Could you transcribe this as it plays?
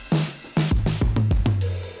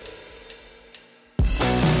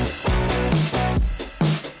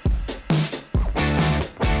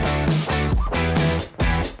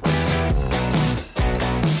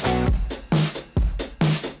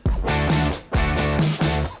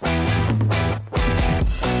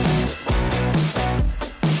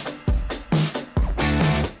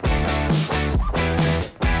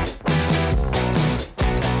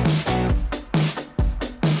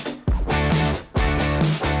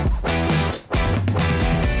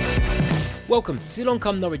Welcome to the Long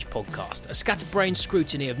Come Norwich podcast, a scatterbrained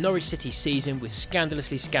scrutiny of Norwich City's season with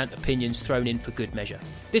scandalously scant opinions thrown in for good measure.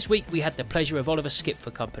 This week we had the pleasure of Oliver Skipp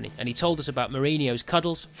for company, and he told us about Mourinho's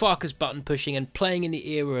cuddles, Farke's button pushing, and playing in the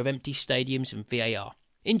era of empty stadiums and VAR.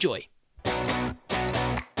 Enjoy.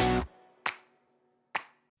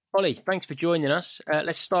 Ollie, thanks for joining us.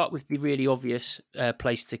 Let's start with the really obvious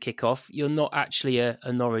place to kick off. You're not actually a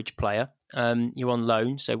Norwich player. You're on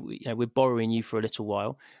loan, so we're borrowing you for a little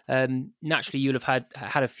while. Naturally, you'll have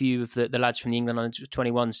had a few of the lads from the England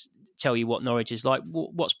under-21s tell you what Norwich is like.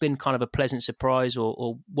 What's been kind of a pleasant surprise,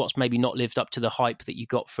 or what's maybe not lived up to the hype that you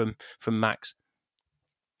got from Max?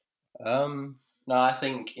 No, I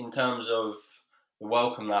think in terms of the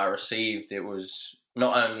welcome that I received, it was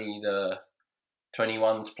not only the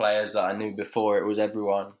 21s players that I knew before, it was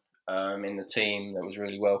everyone in the team that was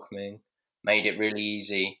really welcoming, made it really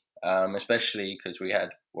easy. Especially because we had,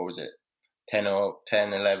 10,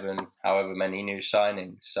 11, however many new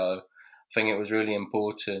signings. So I think it was really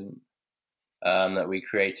important that we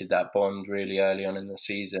created that bond really early on in the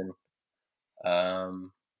season.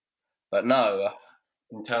 But no,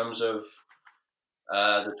 in terms of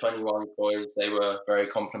the 21 boys, they were very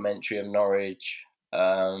complimentary of Norwich,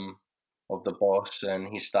 of the boss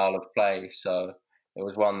and his style of play. So it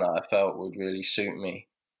was one that I felt would really suit me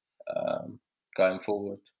going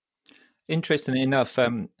forward. Interestingly enough,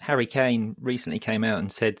 Harry Kane recently came out and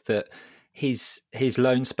said that his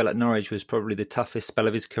loan spell at Norwich was probably the toughest spell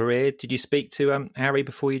of his career. Did you speak to Harry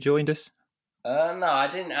before you joined us? No, I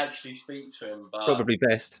didn't actually speak to him. But probably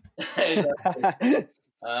best.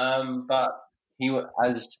 But he,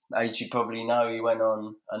 as you probably know, he went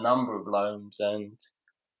on a number of loans, and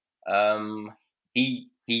he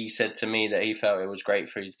said to me that he felt it was great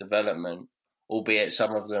for his development, albeit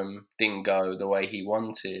some of them didn't go the way he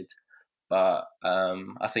wanted. But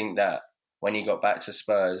I think that when he got back to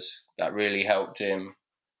Spurs, that really helped him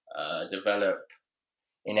develop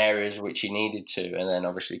in areas which he needed to, and then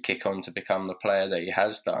obviously kick on to become the player that he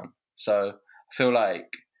has done. So I feel like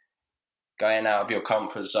going out of your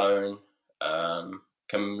comfort zone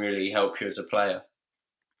can really help you as a player.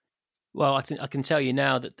 Well, I can tell you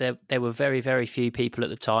now that there were very, very few people at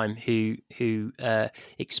the time who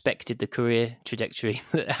expected the career trajectory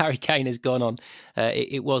that Harry Kane has gone on.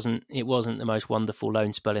 It wasn't the most wonderful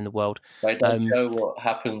loan spell in the world. But it does show what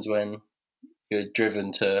happens when you're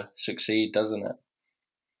driven to succeed, doesn't it?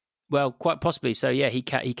 Well, quite possibly. So yeah, he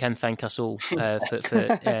can thank us all for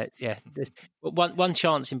yeah. One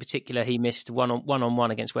chance in particular he missed one on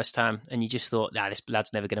one against West Ham, and you just thought, this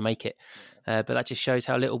lad's never going to make it. But that just shows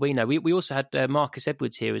how little we know. We also had Marcus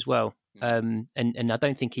Edwards here as well, and I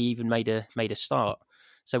don't think he even made a start.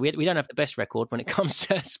 So we don't have the best record when it comes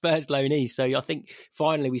to Spurs loanees. So I think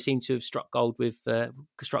finally we seem to have struck gold with one,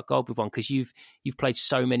 because you've played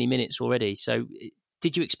so many minutes already. So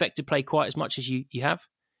did you expect to play quite as much as you have?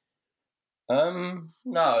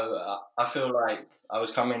 No, I feel like I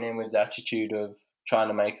was coming in with the attitude of trying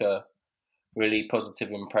to make a really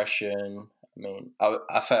positive impression. I mean,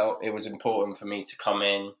 I felt it was important for me to come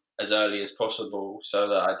in as early as possible so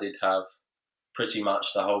that I did have pretty much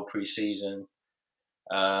the whole pre-season,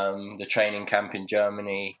 the training camp in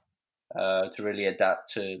Germany, to really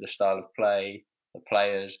adapt to the style of play, the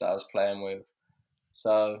players that I was playing with.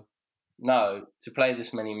 So, no, to play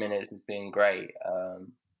this many minutes has been great.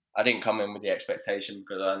 I didn't come in with the expectation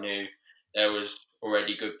because I knew there was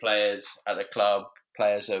already good players at the club,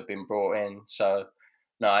 players that have been brought in. So,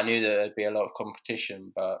 no, I knew that there'd be a lot of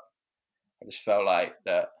competition, but I just felt like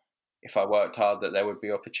that if I worked hard, that there would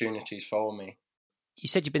be opportunities for me. You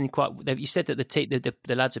said you said that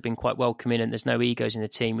the lads have been quite welcoming, and there's no egos in the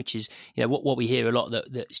team, which is what we hear a lot,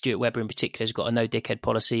 that Stuart Webber in particular has got a no dickhead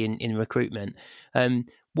policy in recruitment.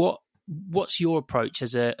 What's your approach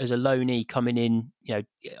as a loanee coming in,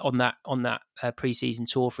 on that pre-season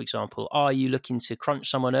tour, for example? Are you looking to crunch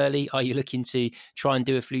someone early? Are you looking to try and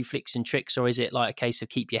do a few flicks and tricks, or is it like a case of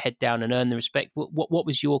keep your head down and earn the respect? What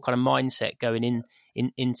was your kind of mindset going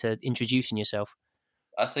into introducing yourself?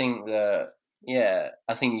 I think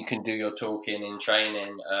you can do your talking in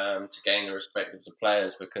training to gain the respect of the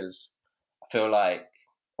players, because I feel like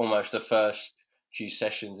almost the first few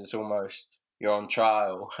sessions, it's almost you're on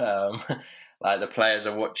trial. Like the players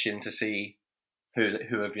are watching to see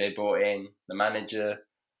who have they brought in, the manager,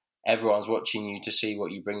 everyone's watching you to see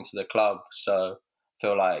what you bring to the club. So I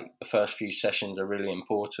feel like the first few sessions are really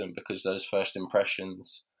important, because those first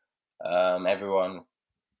impressions, everyone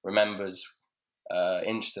remembers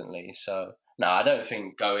instantly. So no, I don't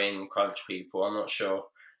think go in, crunch people. I'm not sure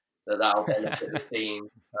that'll benefit the team.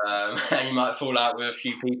 And you might fall out with a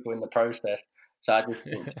few people in the process. So I just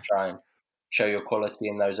think to try and show your quality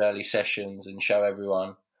in those early sessions and show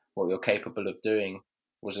everyone what you're capable of doing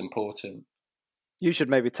was important. You should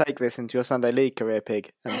maybe take this into your Sunday League career,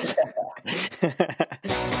 Pig.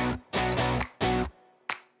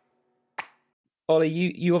 Ollie,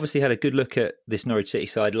 you obviously had a good look at this Norwich City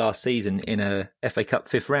side last season in a FA Cup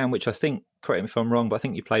fifth round, which I think, correct me if I'm wrong, but I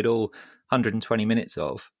think you played all 120 minutes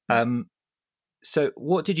of. So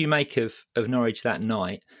what did you make of Norwich that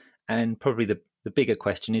night? And probably the bigger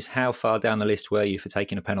question is, how far down the list were you for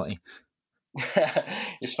taking a penalty?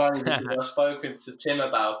 It's funny because I've spoken to Tim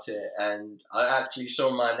about it, and I actually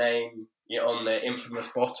saw my name on the infamous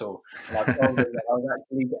bottle, and I told him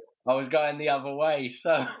that I was going the other way,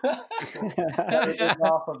 so we did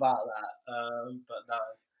laugh about that. But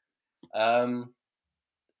no.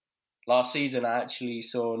 Last season, I actually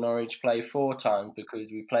saw Norwich play 4 times because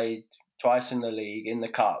we played twice in the league, in the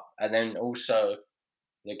cup, and then also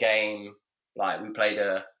the game. Like, we played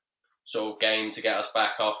a sort of game to get us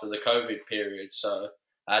back after the COVID period. So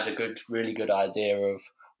I had a really good idea of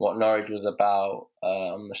what Norwich was about,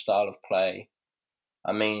 the style of play.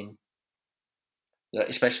 I mean,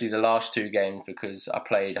 especially the last 2 games, because I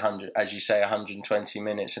played 120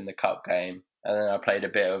 minutes in the cup game, and then I played a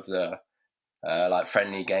bit of the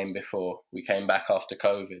friendly game before we came back after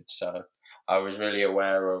COVID. So I was really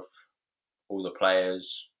aware of all the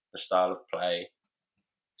players, the style of play.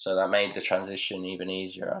 So that made the transition even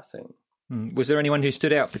easier, I think. Was there anyone who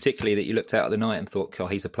stood out particularly that you looked at the night and thought, oh,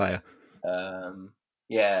 he's a player?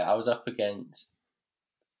 Yeah, I was up against...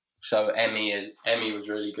 So Emmy was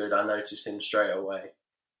really good. I noticed him straight away.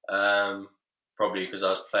 Probably because I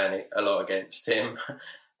was playing a lot against him.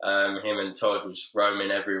 Him and Todd was roaming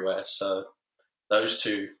everywhere. So those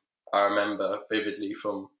 2 I remember vividly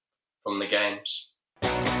from the games.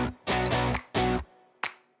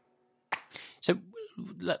 So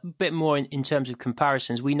a bit more in terms of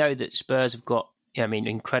comparisons. We know that Spurs have got,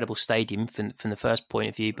 incredible stadium from the first point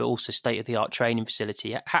of view, but also state-of-the-art training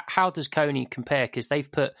facility. How does Coney compare? Because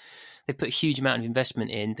they've put a huge amount of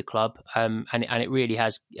investment in the club, and it really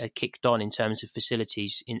has kicked on in terms of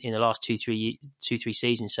facilities in the last 2-3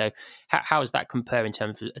 seasons. So how does that compare in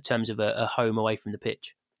terms of a home away from the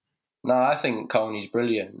pitch? No, I think Coney's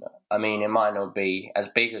brilliant. I mean, it might not be as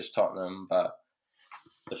big as Tottenham, but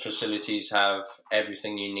the facilities have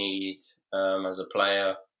everything you need as a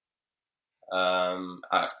player.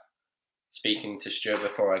 Speaking to Stuart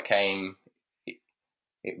before I came,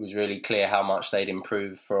 it was really clear how much they'd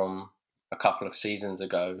improved from a couple of seasons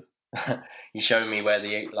ago. He showed me where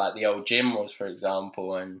the old gym was, for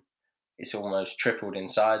example, and it's almost tripled in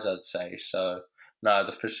size, I'd say. So, no,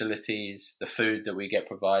 the facilities, the food that we get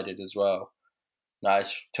provided as well,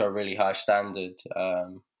 it's to a really high standard,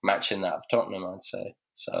 matching that of Tottenham, I'd say.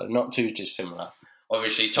 So, not too dissimilar.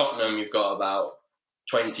 Obviously, Tottenham, you've got about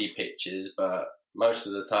 20 pitches, but most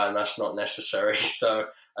of the time that's not necessary. So,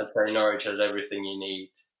 I'd say Norwich has everything you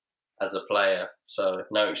need as a player. So,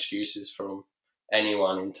 no excuses from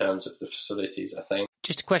anyone in terms of the facilities, I think.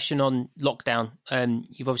 Just a question on lockdown.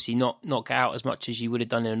 You've obviously not got out as much as you would have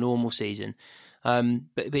done in a normal season.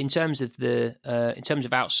 But in terms of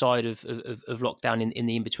outside of lockdown in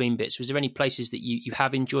the in-between bits, was there any places that you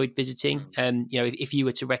have enjoyed visiting? If you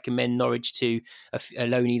were to recommend Norwich to a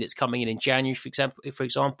loanee that's coming in January, for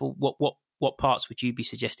example, what parts would you be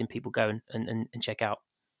suggesting people go and check out?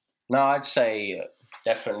 No, I'd say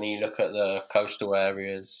definitely look at the coastal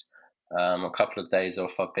areas. A couple of days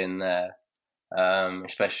off, I've been there,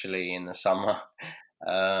 especially in the summer,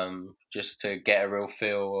 just to get a real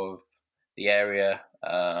feel of the area.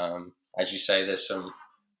 As you say, there's some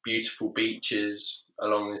beautiful beaches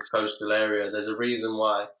along the coastal area. There's a reason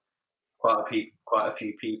why quite a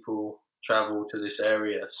few people travel to this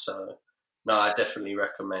area. So, no, I definitely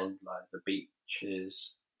recommend the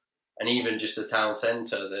beaches and even just the town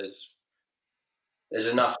centre. There's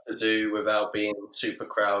enough to do without being super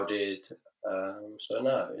crowded. So,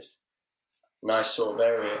 no, it's a nice sort of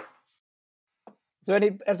area.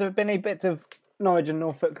 Has there been any bits of Norwich and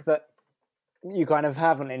Norfolk that you kind of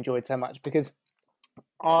haven't enjoyed so much? Because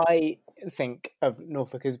I think of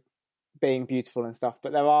Norfolk as being beautiful and stuff,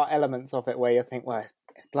 but there are elements of it where you think, well,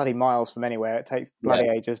 it's bloody miles from anywhere. It takes bloody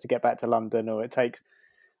ages to get back to London, or it takes,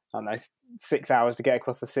 6 hours to get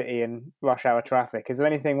across the city in rush hour traffic. Is there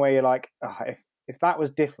anything where you're like, if that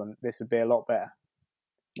was different, this would be a lot better?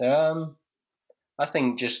 I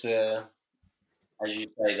think just, as you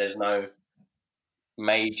say, there's no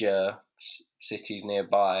major cities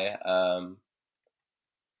nearby.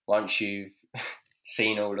 Once you've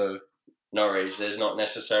seen all of Norwich, there's not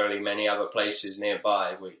necessarily many other places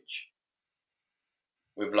nearby, which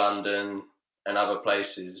with London and other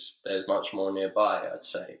places, there's much more nearby, I'd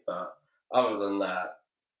say. But other than that,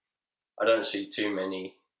 I don't see too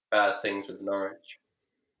many bad things with Norwich.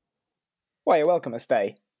 Well, you're welcome to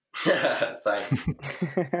stay. Thanks.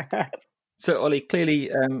 So, Ollie, clearly,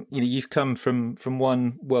 you've come from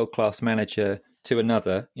one world-class manager to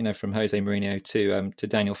another, from Jose Mourinho to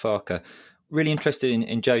Daniel Farke. Really interested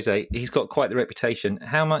in Jose. He's got quite the reputation.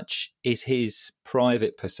 How much is his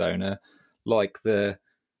private persona like the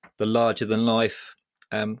larger-than-life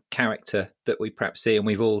character that we perhaps see and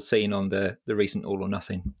we've all seen on the recent All or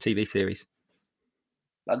Nothing TV series?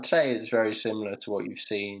 I'd say it's very similar to what you've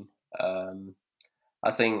seen.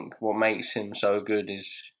 I think what makes him so good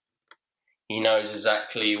is he knows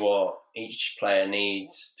exactly what each player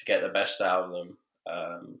needs to get the best out of them.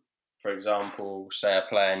 For example, say a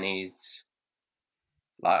player needs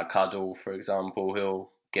like a cuddle, for example,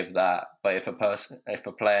 he'll give that. But if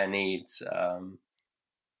a player needs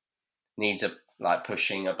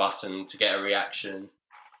pushing a button to get a reaction,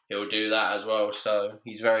 he'll do that as well. So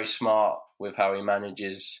he's very smart with how he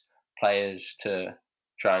manages players to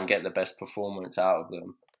try and get the best performance out of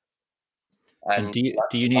them. And do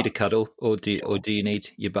you need a cuddle, or do you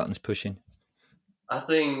need your buttons pushing? I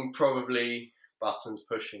think probably buttons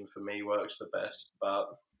pushing for me works the best,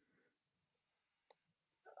 but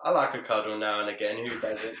I like a cuddle now and again. Who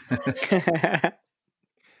doesn't?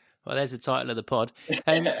 Well, there's the title of the pod.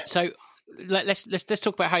 So let's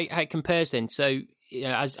talk about how it compares then. So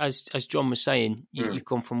as John was saying, you've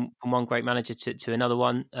gone from one great manager to another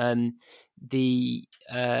one.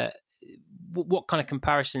 What kind of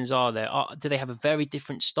comparisons are there? Do they have a very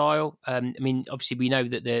different style? I mean, obviously we know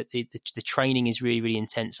that the training is really, really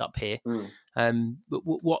intense up here. But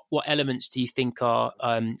what elements do you think are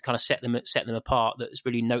kind of set them apart that is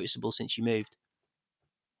really noticeable since you moved?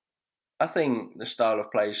 I think the style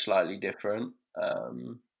of play is slightly different.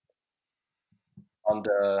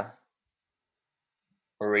 Under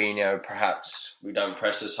Mourinho, perhaps we don't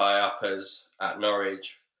press as high up as at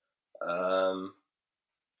Norwich.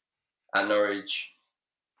 At Norwich,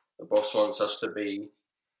 the boss wants us to be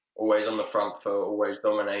always on the front foot, always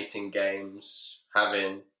dominating games,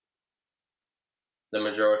 having the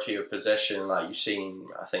majority of possession like you've seen,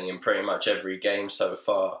 I think, in pretty much every game so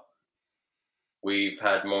far. We've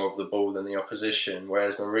had more of the ball than the opposition,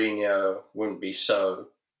 whereas Mourinho wouldn't be so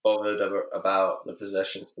bothered about the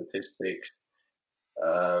possession statistics.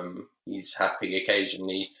 He's happy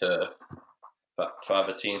occasionally for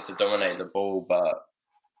other teams to dominate the ball, but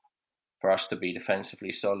for us to be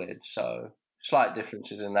defensively solid. So slight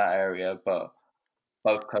differences in that area, but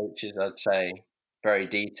both coaches, I'd say, very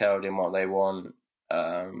detailed in what they want,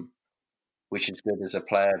 which is good as a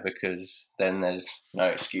player because then there's no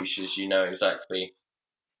excuses. You know exactly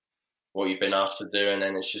what you've been asked to do, and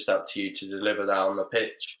then it's just up to you to deliver that on the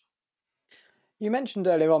pitch. You mentioned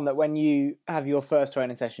earlier on that when you have your first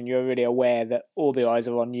training session, you're really aware that all the eyes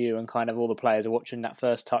are on you and kind of all the players are watching that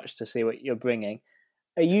first touch to see what you're bringing.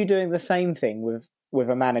 Are you doing the same thing with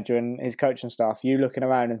a manager and his coaching staff? You looking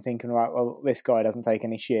around and thinking, right, well, this guy doesn't take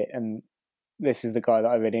any shit and this is the guy that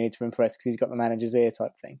I really need to impress because he's got the manager's ear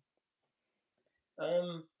type thing?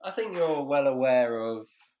 I think you're well aware of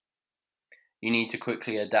you need to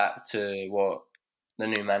quickly adapt to what the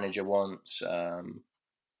new manager wants.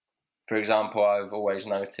 For example, I've always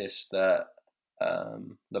noticed that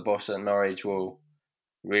the boss at Norwich will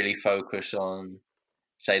really focus on,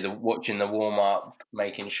 say, watching the warm-up,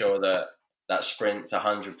 making sure that sprint's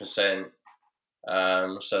 100%.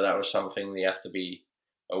 So that was something that you have to be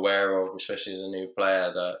aware of, especially as a new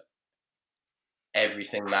player, that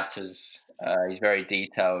everything matters. He's very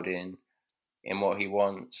detailed in what he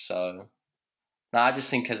wants. So I just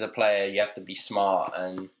think as a player, you have to be smart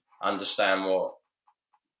and understand what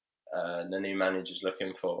the new manager's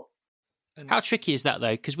looking for. How tricky is that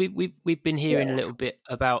though? Because we've been hearing a little bit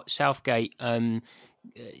about Southgate.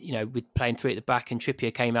 With playing three at the back, and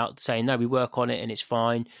Trippier came out saying, no, we work on it and it's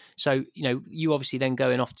fine. So, you obviously then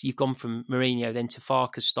you've gone from Mourinho then to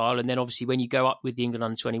Farke's style. And then obviously when you go up with the England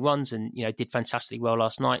under-21s and, did fantastically well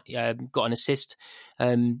last night, got an assist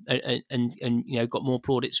and got more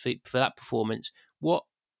plaudits for that performance.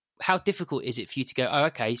 How difficult is it for you to go, oh,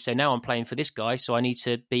 okay, so now I'm playing for this guy, so I need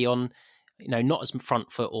to be on, not as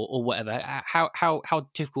front foot or whatever. How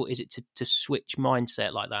difficult is it to switch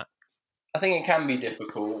mindset like that? I think it can be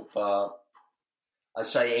difficult, but I'd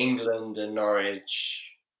say England and Norwich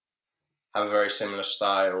have a very similar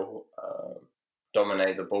style,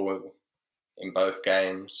 dominate the ball in both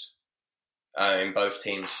games, in both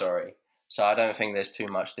teams, sorry. So I don't think there's too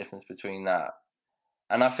much difference between that.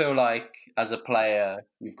 And I feel like as a player,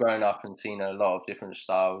 you've grown up and seen a lot of different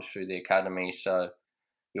styles through the academy, so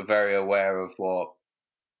you're very aware of what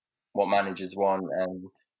managers want, and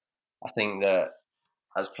I think that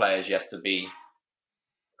as players, you have to be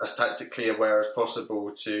as tactically aware as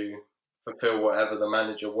possible to fulfill whatever the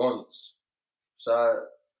manager wants. So,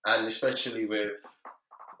 and especially with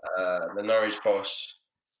the Norwich boss,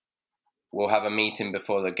 we'll have a meeting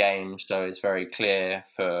before the game, so it's very clear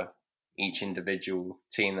for each individual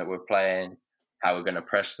team that we're playing how we're going to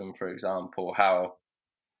press them, for example, how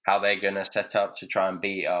they're going to set up to try and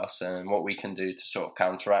beat us, and what we can do to sort of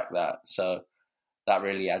counteract that. So that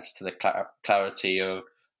really adds to the clarity of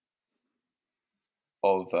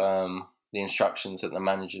the instructions that the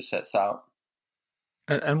manager sets out.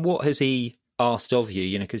 And what has he asked of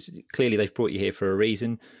you? Because clearly they've brought you here for a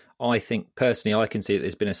reason. I think personally, I can see that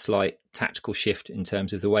there's been a slight tactical shift in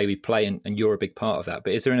terms of the way we play, and you're a big part of that.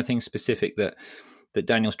 But is there anything specific that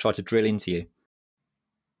Daniel's tried to drill into you?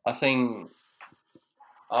 I think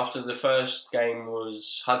after the first game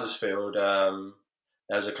was Huddersfield, there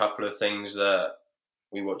was a couple of things that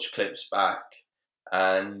we watched clips back,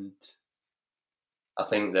 and I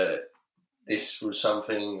think that this was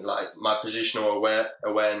something like my positional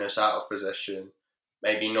awareness out of possession,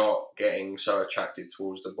 maybe not getting so attracted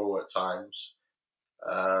towards the ball at times,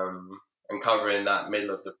 and covering that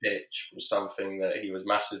middle of the pitch was something that he was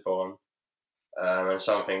massive on, and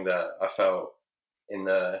something that I felt in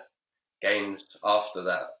the games after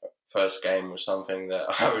that first game was something that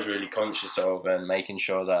I was really conscious of, and making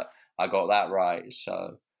sure that I got that right.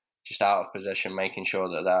 So just out of possession, making sure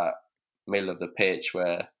that middle of the pitch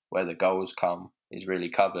where the goals come is really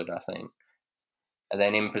covered, I think. And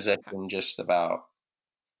then in possession, just about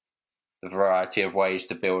the variety of ways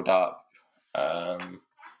to build up,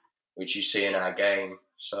 which you see in our game.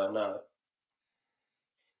 So, no.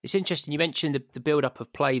 It's interesting. You mentioned the build-up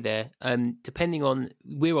of play there. Depending on,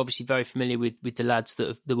 we're obviously very familiar with the lads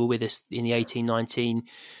that were with us in the 18-19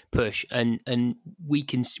 push, and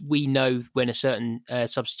we know when a certain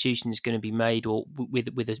substitution is going to be made, or with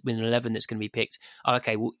an 11 that's going to be picked. Oh,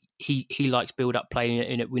 okay, well he likes build-up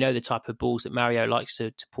play. We know the type of balls that Mario likes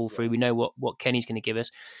to pull through. We know what Kenny's going to give us.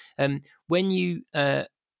 When you we've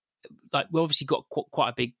obviously got quite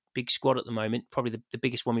a big squad at the moment, probably the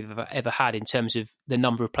biggest one we've ever had in terms of the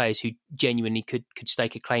number of players who genuinely could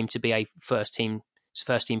stake a claim to be a first team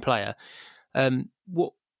player.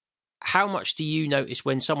 How much do you notice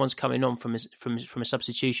when someone's coming on from a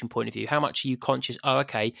substitution point of view? How much are you conscious? Oh,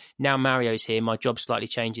 okay, now Mario's here, my job slightly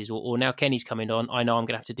changes, or now Kenny's coming on, I know I'm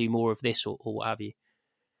going to have to do more of this, or what have you.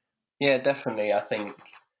 Yeah, definitely. I think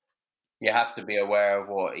you have to be aware of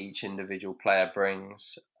what each individual player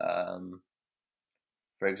brings.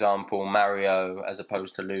 For example, Mario, as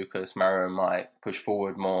opposed to Lucas, Mario might push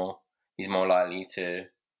forward more. He's more likely to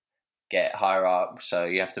get higher up, so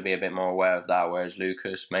you have to be a bit more aware of that, whereas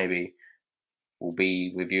Lucas maybe will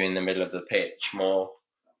be with you in the middle of the pitch more.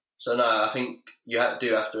 So no, I think you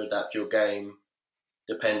do have to adapt your game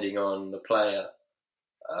depending on the player.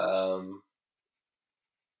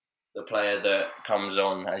 The player that comes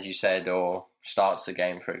on, as you said, or starts the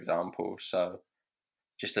game, for example. So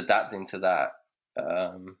just adapting to that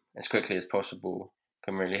as quickly as possible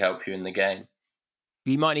can really help you in the game.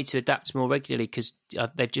 You might need to adapt more regularly, because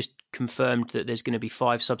they've just confirmed that there's going to be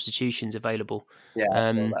 5 substitutions available.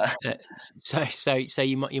 Yeah. So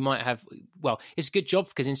you might have. Well, it's a good job,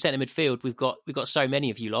 because in centre midfield we've got so many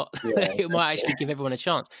of you lot. Yeah. It might actually give everyone a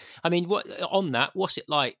chance. I mean, what's it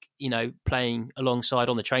like? Playing alongside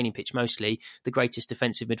on the training pitch mostly the greatest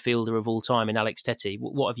defensive midfielder of all time in Alex Tettey.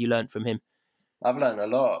 What have you learnt from him? I've learned a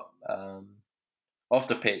lot. Off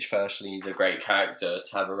the pitch, firstly, he's a great character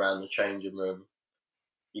to have around the changing room.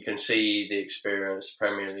 You can see the experience,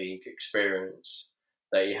 Premier League experience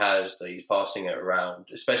that he has, that he's passing it around,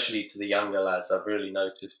 especially to the younger lads. I've really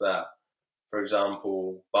noticed that. For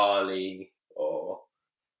example, Barley or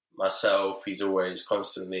myself, he's always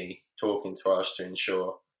constantly talking to us to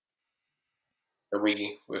ensure that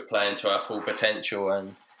we're playing to our full potential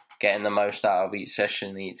and getting the most out of each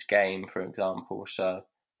session, each game, for example. So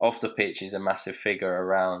off the pitch, he's a massive figure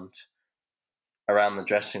around the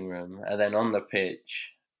dressing room. And then on the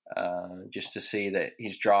pitch, just to see that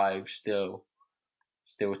his drive still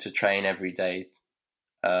to train every day,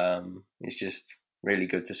 it's just really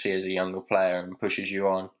good to see as a younger player, and pushes you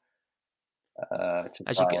on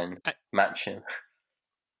to match him.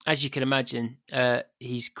 As you can imagine,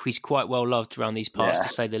 he's quite well loved around these parts, to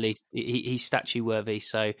say the least. He's statue worthy.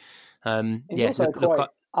 So he's also quite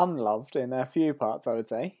unloved in a few parts, I would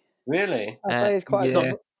say. Really? I'd say he's quite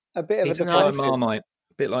a bit of a Marmite.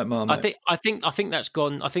 Bit like Marmite. I think that's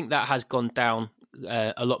gone. I think that has gone down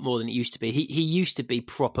a lot more than it used to be. He used to be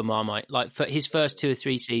proper Marmite. Like for his first 2 or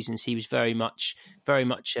 3 seasons, he was very much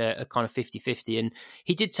a kind of 50-50, and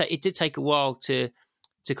it did take a while to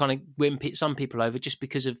to kind of win some people over just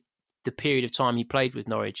because of the period of time he played with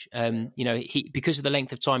Norwich. Because of the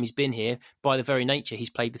length of time he's been here, by the very nature, he's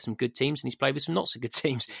played with some good teams and he's played with some not so good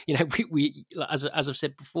teams. We as I've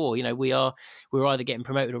said before, we're either getting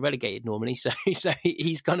promoted or relegated normally. So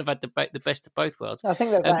he's kind of had the best of both worlds. I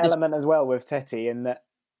think there's that element as well with Tetty, in that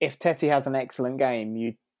if Tetty has an excellent game,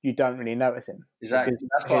 you don't really notice him. Exactly.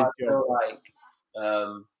 That's why I feel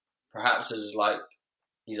like perhaps as like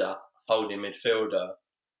he's a holding midfielder,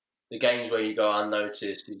 the games where you go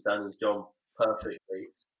unnoticed, he's done his job perfectly.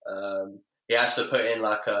 He has to put in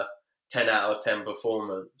like a 10 out of 10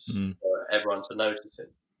 performance for everyone to notice him.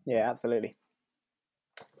 Yeah, absolutely.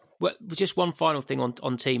 Well, just one final thing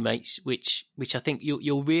on teammates, which I think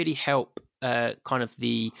you'll really help kind of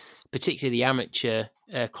particularly the amateur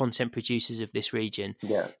content producers of this region.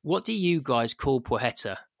 Yeah. What do you guys call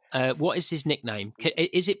Poeta? What is his nickname?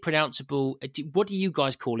 Is it pronounceable? What do you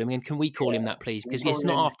guys call him? And can we call him that, please? Because it's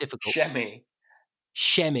not half difficult.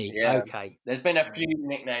 Shemi. Yeah. Okay. There's been a few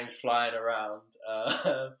nicknames flying around.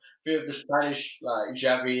 A few of the Spanish, like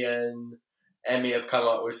Xavi and Emi, have come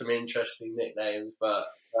up with some interesting nicknames, but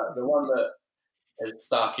the one that is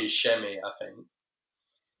stuck is Shemi, I think.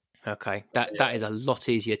 Okay, that is a lot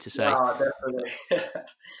easier to say. No, definitely.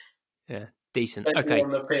 Yeah, decent. Especially okay.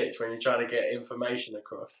 on the pitch when you're trying to get information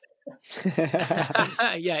across.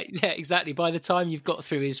 yeah, exactly. By the time you've got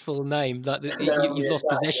through his full name, like you've lost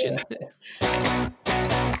possession. Yeah.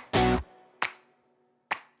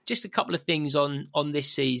 Just a couple of things on this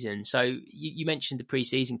season. So you mentioned the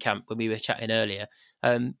pre-season camp when we were chatting earlier.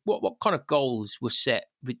 What kind of goals were set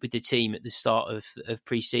with the team at the start of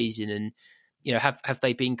pre-season, and have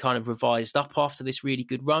they been kind of revised up after this really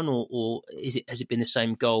good run, or has it been the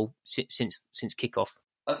same goal since kickoff?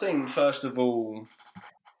 I think first of all,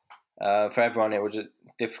 for everyone, it was a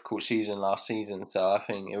difficult season last season, so I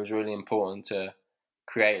think it was really important to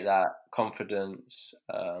create that confidence.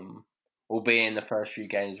 Albeit in the first few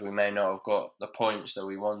games, we may not have got the points that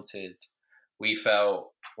we wanted. We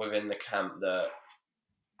felt within the camp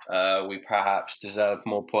that we perhaps deserved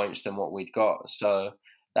more points than what we'd got. So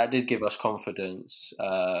that did give us confidence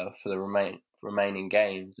for the remaining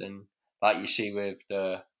games. And like you see with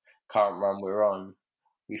the current run we're on,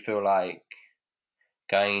 we feel like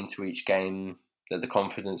going into each game that the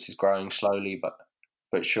confidence is growing slowly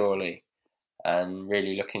but surely, and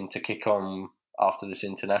really looking to kick on after this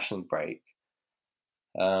international break.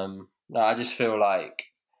 I just feel like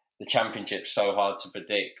the Championship's so hard to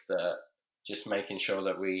predict that just making sure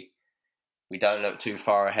that we don't look too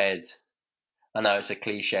far ahead. I know it's a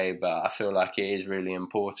cliche, but I feel like it is really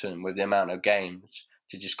important with the amount of games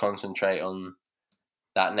to just concentrate on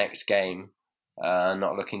that next game,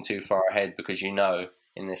 not looking too far ahead, because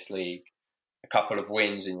in this league, a couple of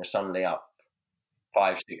wins and you're suddenly up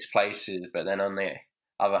 5-6 places, but then on the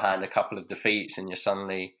other hand, a couple of defeats and you're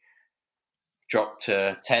suddenly dropped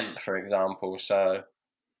to 10th, for example. So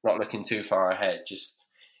not looking too far ahead, just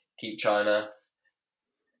keep trying to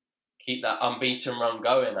keep that unbeaten run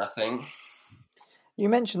going, I think. You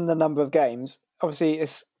mentioned the number of games. Obviously,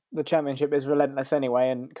 the Championship is relentless anyway,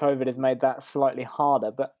 and COVID has made that slightly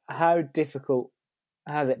harder. But how difficult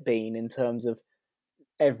has it been in terms of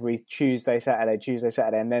every Tuesday,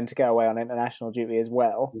 Saturday, and then to go away on international duty as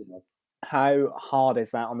well? Yeah. How hard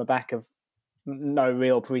is that on the back of no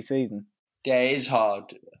real pre-season? Yeah, it is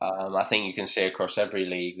hard. I think you can see across every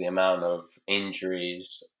league the amount of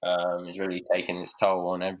injuries is really taking its toll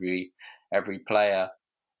on every player.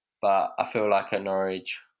 But I feel like at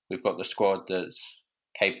Norwich, we've got the squad that's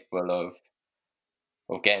capable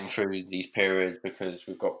of getting through these periods, because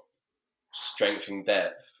we've got strength and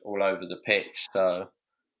depth all over the pitch. So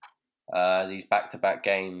these back-to-back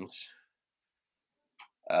games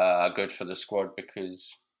are good for the squad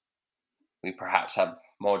because we perhaps have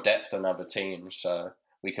more depth than other teams. So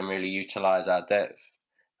we can really utilise our depth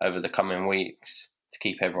over the coming weeks to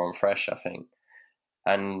keep everyone fresh, I think.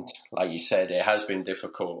 And like you said, it has been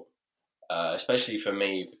difficult, especially for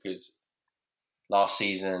me, because last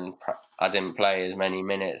season I didn't play as many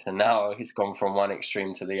minutes, and now it's gone from one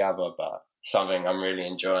extreme to the other. But something I'm really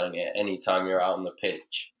enjoying it. Anytime you're out on the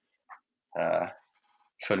pitch,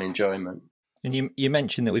 full enjoyment. And you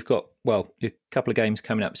mentioned that we've got, a couple of games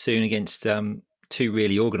coming up soon against two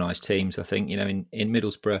really organised teams, I think, in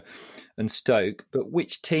Middlesbrough and Stoke. But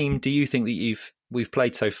which team do you think that we've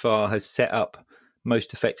played so far has set up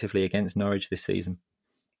most effectively against Norwich this season?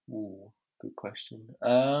 Ooh, good question.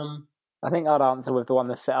 I think I'd answer with the one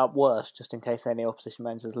that's set up worse, just in case any opposition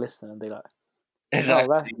managers listen and be like,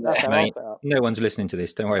 exactly. that's mate, no one's listening to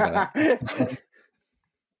this. Don't worry about that.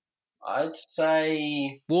 I'd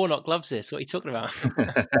say Warnock loves this. What are you talking about?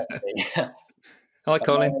 Hi,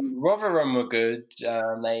 Colin. Rotherham were good.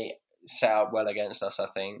 They set up well against us, I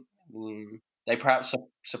think. They perhaps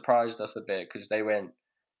surprised us a bit because they went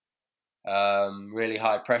really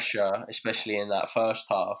high pressure, especially in that first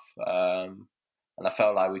half. And I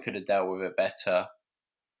felt like we could have dealt with it better.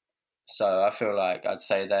 So I feel like I'd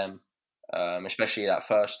say them, especially that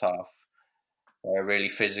first half. They're really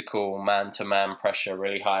physical, man-to-man pressure,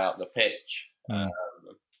 really high up the pitch.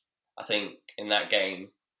 I think in that game,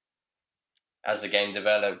 as the game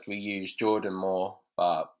developed, we used Jordan more.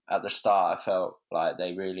 But at the start, I felt like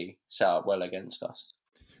they really set up well against us.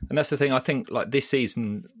 And that's the thing. I think like this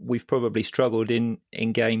season, we've probably struggled in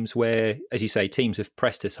games where, as you say, teams have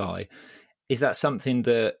pressed us high. Is that something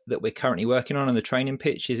that we're currently working on the training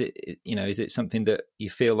pitch? Is it something that you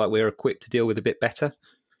feel like we're equipped to deal with a bit better?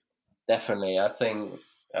 Definitely. I think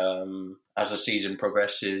as the season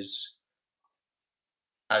progresses,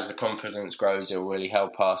 as the confidence grows, it will really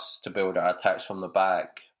help us to build our attacks from the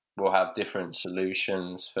back. We'll have different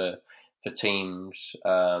solutions for teams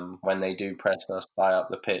when they do press us high up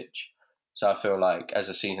the pitch. So I feel like as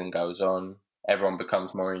the season goes on, everyone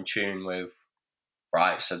becomes more in tune with,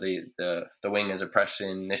 right, so the wingers are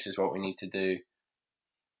pressing, this is what we need to do.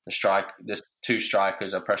 The two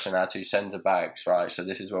strikers are pressing our two centre-backs, right, so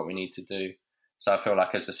this is what we need to do. So I feel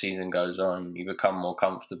like as the season goes on, you become more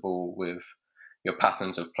comfortable with your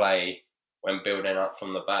patterns of play when building up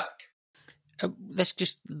from the back. Let's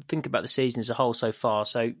just think about the season as a whole so far.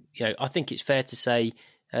 So, I think it's fair to say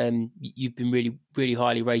you've been really, really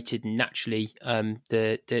highly rated, and naturally,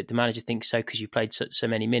 the manager thinks so because you played so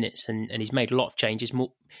many minutes, and he's made a lot of changes.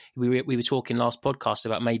 We were talking last podcast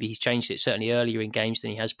about maybe he's changed it certainly earlier in games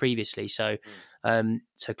than he has previously. So,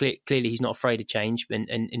 clearly he's not afraid of change,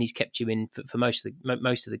 and he's kept you in for most of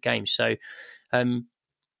the games. So,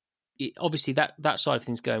 obviously that side of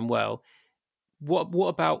things going well. What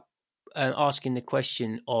about asking the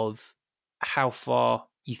question of how far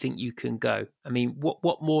you think you can go? I mean,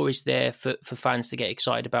 what more is there for fans to get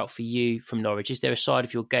excited about for you from Norwich? Is there a side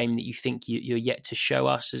of your game that you think you're yet to show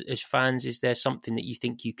us as fans? Is there something that you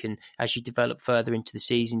think you can, as you develop further into the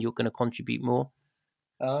season, you're going to contribute more?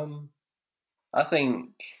 I think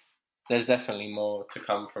there's definitely more to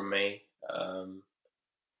come from me.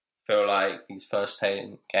 Feel like these first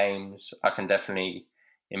 10 games, I can definitely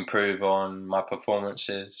improve on my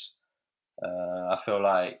performances. I feel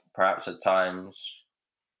like perhaps at times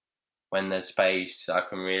when there's space, I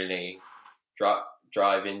can really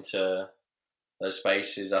drive into those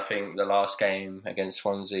spaces. I think the last game against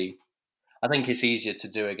Swansea, I think it's easier to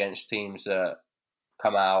do against teams that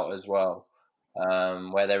come out as well.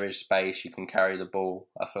 Where there is space, you can carry the ball.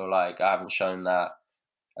 I feel like I haven't shown that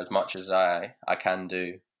as much as I can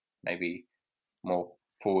do. Maybe more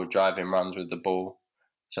forward driving runs with the ball.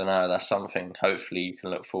 So no, that's something hopefully you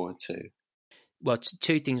can look forward to. Well,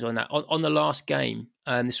 two things on that. On the last game,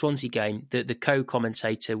 the Swansea game, the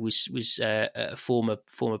co-commentator was a former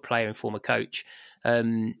player and former coach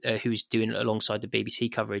who was doing it alongside the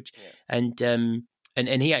BBC coverage, and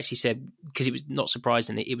he actually said, because it was not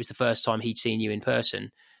surprising, it was the first time he'd seen you in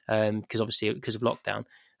person, because of lockdown.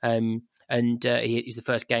 It was the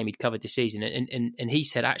first game he'd covered this season, and he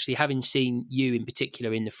said actually having seen you in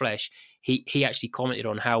particular in the flesh, he actually commented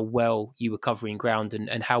on how well you were covering ground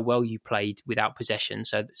and how well you played without possession.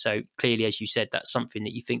 So clearly, as you said, that's something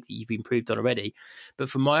that you think that you've improved on already. But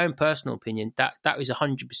from my own personal opinion, that was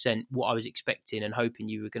 100% what I was expecting and hoping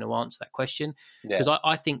you were going to answer that question, because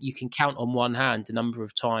I think you can count on one hand the number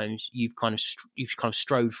of times you've kind of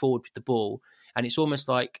strode forward with the ball, and it's almost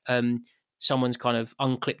like someone's kind of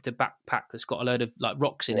unclipped a backpack that's got a load of like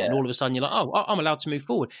rocks in it, and all of a sudden you're like, oh, I'm allowed to move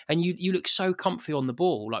forward, and you look so comfy on the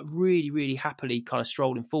ball, like really, really happily kind of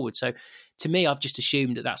strolling forward. So to me, I've just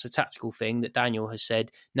assumed that that's a tactical thing, that Daniel has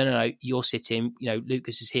said, no, you're sitting,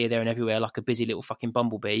 Lucas is here, there and everywhere like a busy little fucking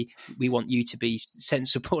bumblebee. We want you to be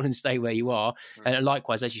sensible and stay where you are. And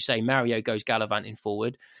likewise, as you say, Mario goes gallivanting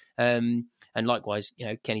forward. And likewise,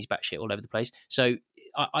 Kenny's batshit all over the place. So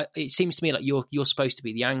it seems to me like you're supposed to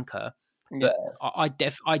be the anchor. But I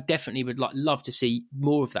definitely would love to see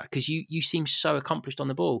more of that, because you seem so accomplished on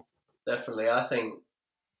the ball. Definitely. I think,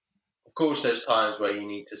 of course, there's times where you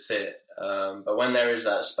need to sit. But when there is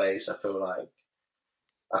that space, I feel like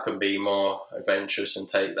I can be more adventurous and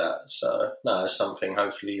take that. So, no, it's something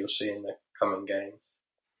hopefully you'll see in the coming games.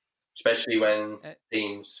 Especially when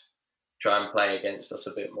teams try and play against us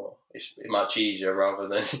a bit more. It's much easier rather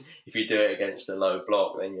than if you do it against a low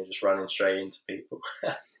block, then you're just running straight into people.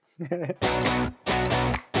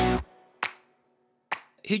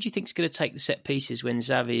 Who do you think is going to take the set pieces when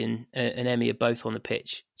Xavi and Emi are both on the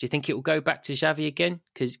pitch? Do you think it will go back to Xavi again?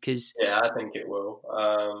 Cause... Yeah, I think it will.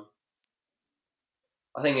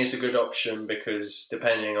 I think it's a good option because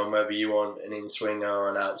depending on whether you want an in-swinger or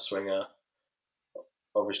an out-swinger,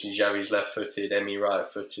 obviously Xavi's left-footed, Emi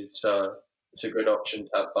right-footed, so it's a good option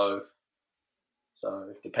to have both.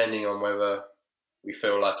 So depending on whether we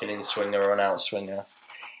feel like an in-swinger or an out-swinger,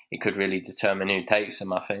 it could really determine who takes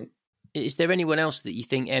them, I think. Is there anyone else that you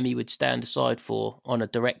think Emi would stand aside for on a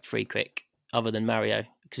direct free kick other than Mario?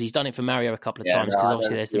 Because he's done it for Mario a couple of times, because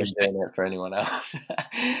obviously there's the respect. Doing it for anyone else.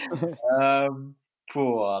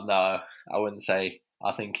 No, I wouldn't say.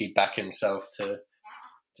 I think he'd back himself to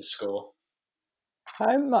score.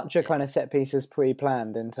 How much are kind of set pieces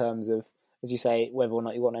pre-planned in terms of, as you say, whether or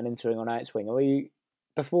not you want an in-swing or an out-swing? Or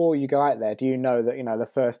before you go out there, do you know that the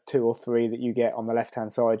first 2 or 3 that you get on the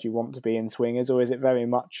left-hand side you want to be in-swingers, or is it very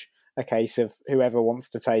much a case of whoever wants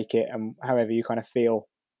to take it and however you kind of feel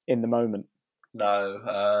in the moment?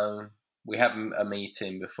 No, we have a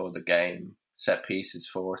meeting before the game, set pieces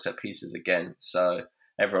for, set pieces against, so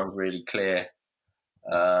everyone's really clear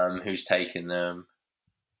who's taking them,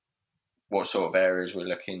 what sort of areas we're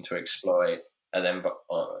looking to exploit, and then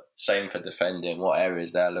same for defending, what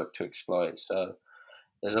areas they look to exploit. So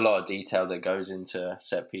there's a lot of detail that goes into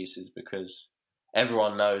set pieces because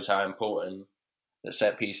everyone knows how important that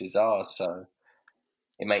set pieces are. So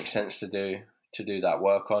it makes sense to do that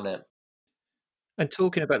work on it. And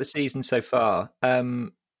talking about the season so far,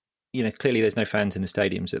 clearly there's no fans in the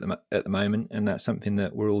stadiums at the moment, and that's something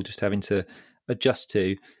that we're all just having to adjust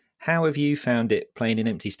to. How have you found it playing in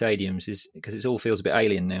empty stadiums? Because it all feels a bit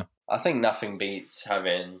alien now. I think nothing beats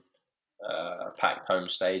having a packed home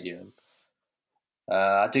stadium.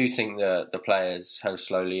 I do think that the players have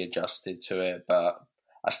slowly adjusted to it, but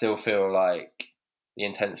I still feel like the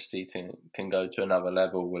intensity can go to another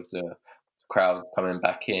level with the crowd coming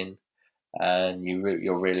back in, and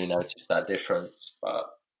you'll really notice that difference. But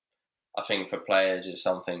I think for players, it's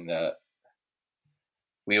something that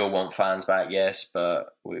we all want fans back, yes,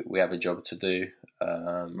 but we have a job to do,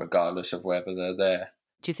 regardless of whether they're there.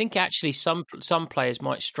 Do you think actually some players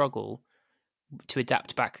might struggle to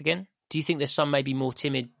adapt back again? Do you think there's some maybe more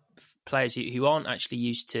timid players who aren't actually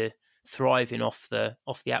used to thriving off the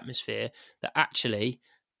atmosphere, that actually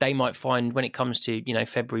they might find when it comes to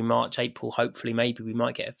February, March, April, hopefully maybe we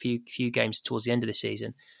might get a few games towards the end of the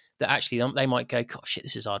season, that actually they might go, "God, shit,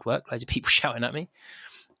 this is hard work. Loads of people shouting at me."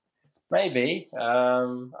 Maybe.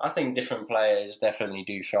 I think different players definitely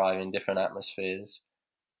do thrive in different atmospheres.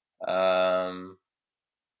 But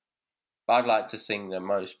I'd like to think that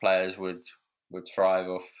most players would thrive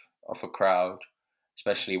off a crowd,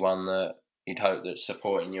 especially one that you'd hope that's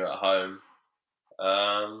supporting you at home.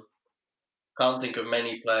 Can't think of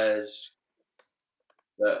many players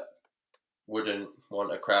that wouldn't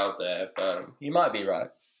want a crowd there, but you might be right.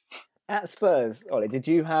 At Spurs, Ollie, did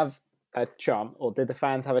you have a chant, or did the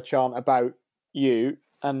fans have a chant about you?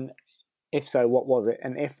 And if so, what was it?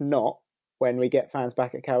 And if not, when we get fans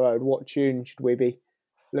back at Carrow Road, what tune should we be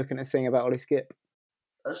looking to sing about Ollie Skipp?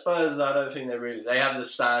 I suppose I don't think they have the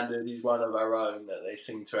standard, he's one of our own, that they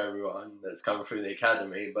sing to everyone that's come through the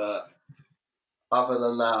academy, but other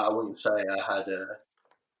than that, I wouldn't say I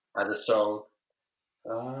had a song.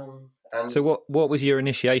 So what was your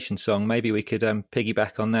initiation song? Maybe we could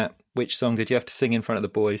piggyback on that. Which song did you have to sing in front of the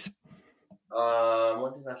boys?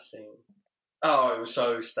 What did I sing? Oh, it was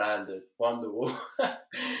so standard. Wonderwall.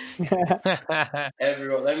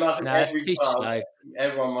 Everyone,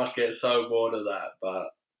 everyone must get so bored of that, but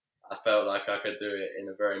I felt like I could do it in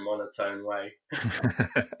a very monotone way.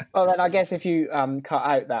 Well, then I guess if you cut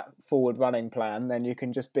out that forward running plan, then you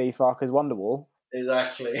can just be Farke's Wonderwall.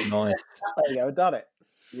 Exactly. Nice. There you go, done it.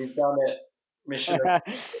 You've done it. Mission.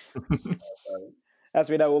 As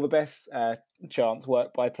we know, all the best chants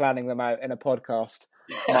work by planning them out in a podcast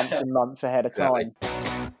months and months ahead of time.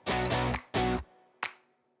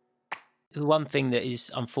 The one thing that is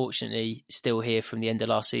unfortunately still here from the end of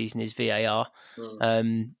last season is VAR.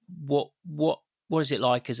 What is it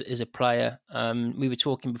like as a player? We were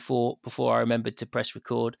talking before I remembered to press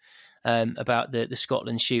record about the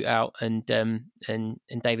Scotland shootout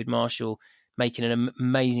and David Marshall making an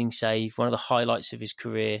amazing save, one of the highlights of his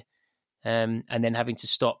career, and then having to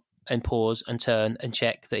stop and pause and turn and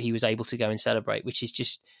check that he was able to go and celebrate, which is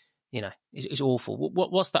just, it's awful.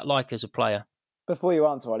 What's that like as a player? Before you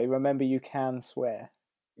answer, Ollie, remember you can swear.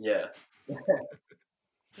 Yeah.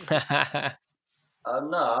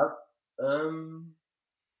 No. On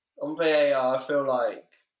VAR, I feel like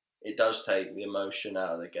it does take the emotion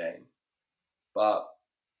out of the game, but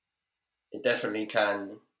it definitely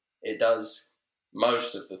can. It does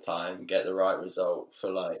most of the time get the right result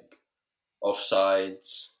for like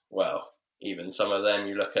offsides. Well, even some of them,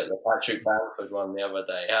 you look at the Patrick Bamford one the other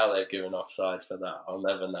day, how they've given offside for that, I'll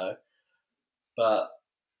never know. But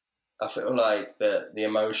I feel like the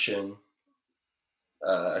emotion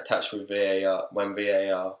attached with VAR, when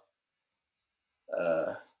VAR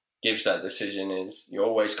gives that decision, is you're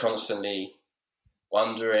always constantly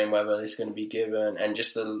wondering whether it's going to be given, and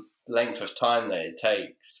just the length of time that it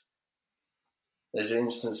takes. There's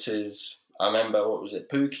instances, I remember, what was it,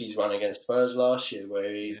 Pookie's one against Spurs last year,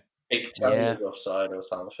 where he big toe was offside or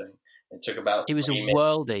something. It took about. It was a 3 minutes.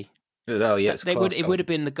 worldie. Oh yeah, it would have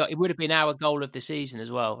been it would have been our goal of the season as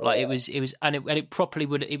well. Like it was, and it properly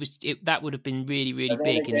would. That would have been really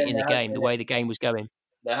big in the game. The way the game was going.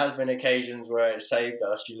 There has been occasions where it saved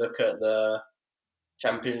us. You look at the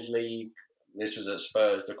Champions League. This was at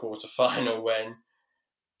Spurs, the quarter-final, when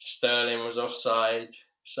Sterling was offside.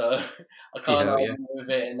 So I can't argue with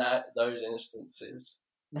it in those instances.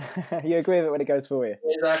 You agree with it when it goes for you?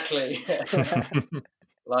 Exactly.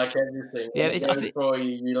 Like everything. When it goes for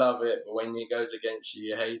you, you love it, but when it goes against you,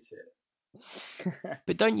 you hate it.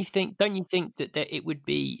 But don't you think that it would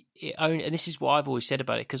be and this is what I've always said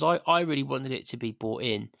about it, because I really wanted it to be brought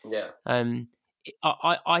in. Yeah.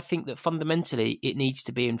 I think that fundamentally it needs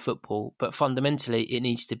to be in football, but fundamentally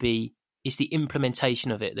it's the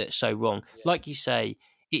implementation of it that's so wrong. Yeah. Like you say,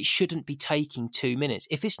 it shouldn't be taking 2 minutes.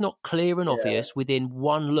 If it's not clear and obvious within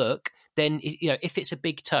one look, then if it's a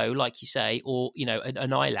big toe, like you say, or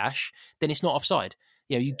an eyelash, then it's not offside.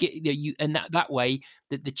 You get and that way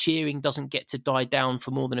the cheering doesn't get to die down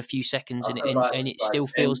for more than a few seconds, and it still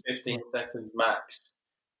 10, feels 15 seconds max.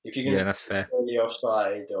 If you can that's fair. Clearly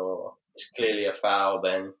offside or it's clearly a foul,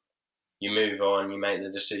 then you move on, you make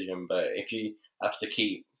the decision. But if you have to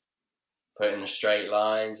keep putting the straight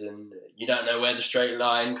lines, and you don't know where the straight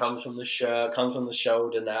line comes from, the shirt comes from the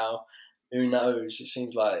shoulder now, who knows? It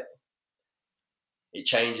seems like it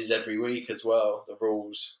changes every week as well, the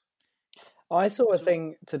rules. I saw a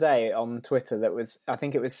thing today on Twitter that was, I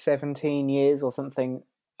think it was 17 years or something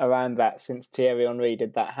around that since Thierry Henry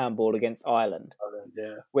did that handball against Ireland.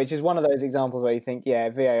 Which is one of those examples where you think,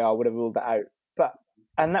 VAR would have ruled that out.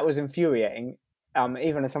 And that was infuriating.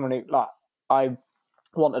 Even as someone who, I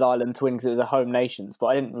wanted Ireland to win because it was a home nations, but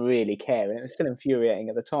I didn't really care, and it was still infuriating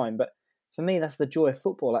at the time. But for me, that's the joy of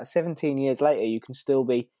football. Like 17 years later, you can still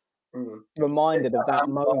be reminded of that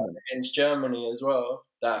moment. Against Germany as well,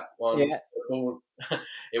 that one,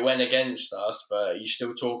 it went against us, but you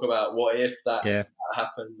still talk about what if that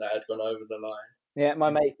happened, that had gone over the line. Yeah, my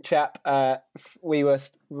mate Chap, we were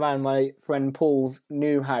around my friend Paul's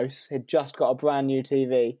new house. He'd just got a brand new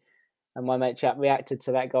TV, and my mate Chap reacted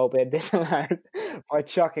to that goal being disallowed by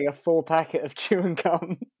chucking a full packet of chewing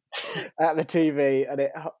gum at the TV, and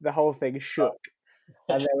the whole thing shook.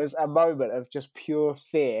 And there was a moment of just pure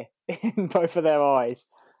fear in both of their eyes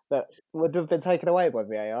that would have been taken away by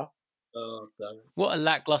VAR. Oh, damn. What a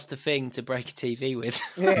lackluster thing to break a TV with.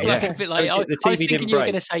 Yeah. A bit like, I was thinking you were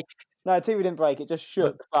going to say... No, the TV didn't break, it just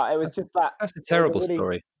shook. But it was just that... That's a terrible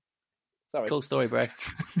story. Sorry. Cool story, bro.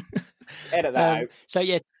 Edit that out. So,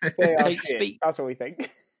 yeah. That's what we think.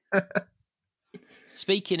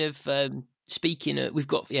 Speaking of, we've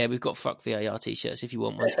got fuck VAR t-shirts if you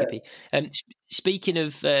want one, Skippy. Speaking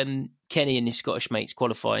of Kenny and his Scottish mates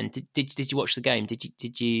qualifying, did you watch the game?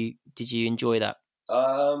 Did you enjoy that?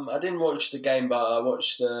 I didn't watch the game, but I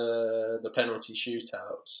watched the penalty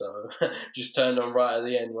shootout. So just turned on right at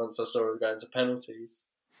the end once I saw it going to penalties.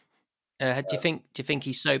 Do you think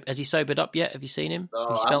has he sobered up yet? Have you seen him? No,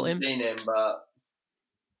 have you smelt him? I haven't seen him, but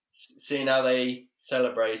seeing how they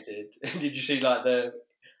celebrated, did you see the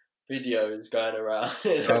videos going around?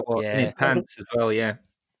 In his pants as well. Yeah,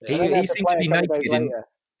 he seemed to be naked.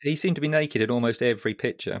 He seemed to be naked in almost every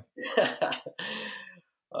picture.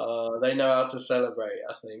 They know how to celebrate,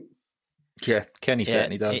 I think. Yeah, Kenny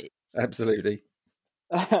certainly does. Absolutely.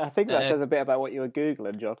 I think that says a bit about what you were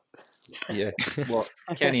Googling, John. Yeah, what?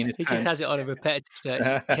 Kenny in his he pants. just has it on a repetitive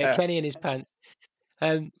search. Kenny in his pants.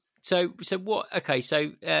 So what? Okay,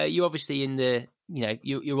 so you're obviously in the,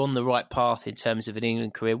 you're on the right path in terms of an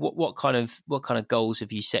England career. What kind of goals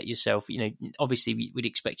have you set yourself? Obviously we'd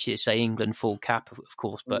expect you to say England full cap, of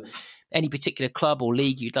course, but any particular club or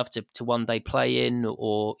league you'd love to one day play in,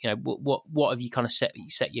 or what have you kind of set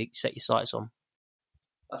your sights on?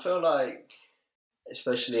 I feel like,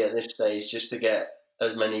 especially at this stage, just to get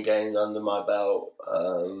as many games under my belt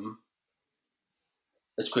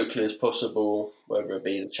as quickly as possible, whether it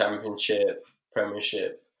be the Championship,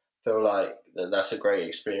 Premiership. I feel like that's a great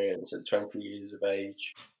experience at 20 years of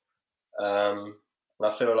age. And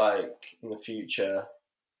I feel like in the future,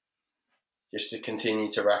 just to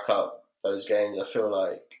continue to rack up those games, I feel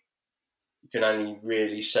like you can only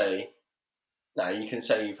really say Now, you can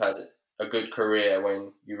say you've had a good career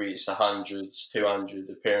when you reach the hundreds, 200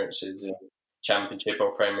 appearances in Championship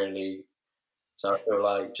or Premier League. So I feel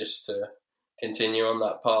like just to continue on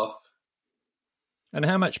that path. And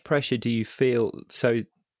how much pressure do you feel? So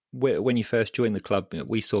when you first joined the club,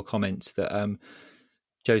 we saw comments that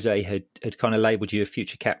Jose had kind of labelled you a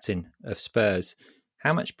future captain of Spurs.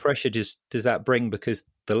 How much pressure does that bring? Because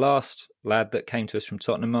the last lad that came to us from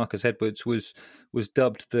Tottenham, Marcus Edwards, was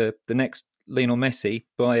dubbed the next Lionel Messi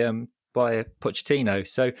by Pochettino.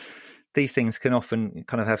 So these things can often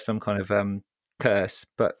kind of have some kind of curse,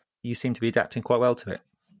 but you seem to be adapting quite well to it.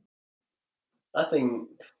 I think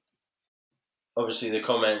obviously the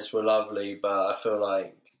comments were lovely, but I feel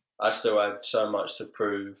like I still had so much to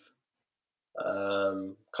prove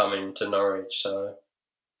coming to Norwich. So it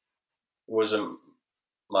wasn't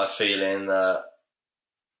my feeling that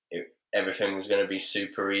everything was going to be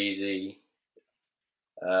super easy.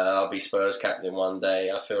 I'll be Spurs captain one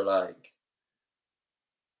day. I feel like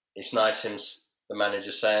it's nice the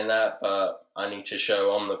manager saying that, but I need to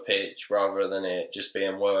show on the pitch rather than it just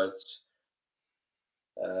being words.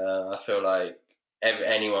 I feel like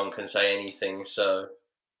anyone can say anything, so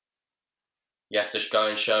you have to go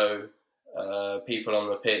and show people on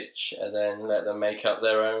the pitch and then let them make up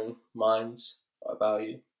their own minds about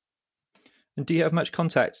you. And do you have much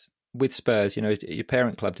contact with Spurs? You know, your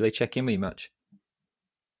parent club, do they check in with you much?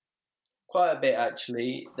 Quite a bit,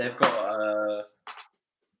 actually. They've got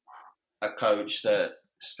a coach that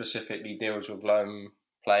specifically deals with loan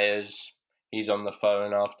players. He's on the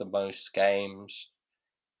phone after most games,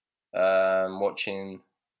 watches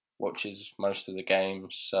most of the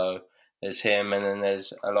games. So there's him, and then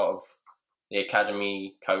there's a lot of the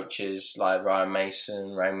academy coaches like Ryan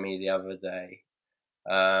Mason rang me the other day.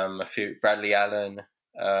 A few, Bradley Allen,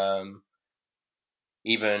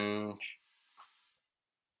 even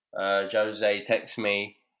Jose texted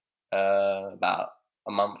me about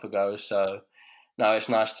a month ago. So no, it's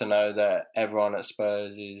nice to know that everyone at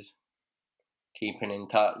Spurs is keeping in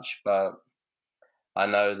touch. But I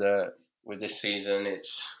know that with this season,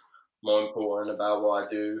 it's more important about what I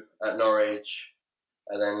do at Norwich,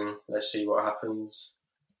 and then let's see what happens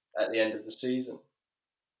at the end of the season.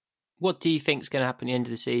 What do you think is going to happen at the end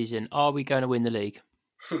of the season? Are we going to win the league?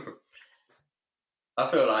 I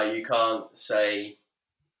feel like you can't say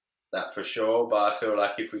that for sure, but I feel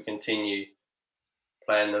like if we continue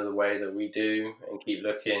playing the way that we do and keep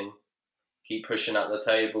looking, keep pushing up the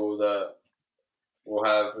table, that we'll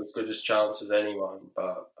have as good a chance as anyone.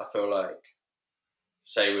 But I feel like,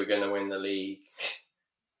 say we're going to win the league,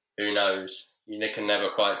 who knows? You can never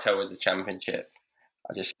quite tell with the Championship.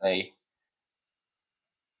 I just say,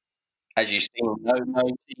 as you've seen,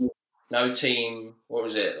 no team, what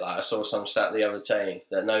was it? Like I saw some stat the other day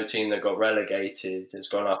that no team that got relegated has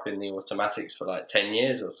gone up in the automatics for like 10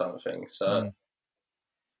 years or something. So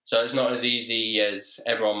it's not as easy as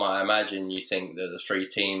everyone might imagine. You think that the three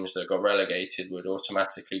teams that got relegated would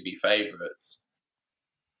automatically be favourites.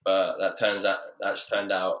 But that's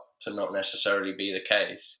turned out to not necessarily be the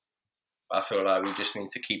case. I feel like we just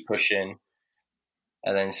need to keep pushing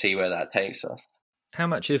and then see where that takes us. How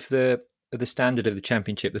much of the standard of the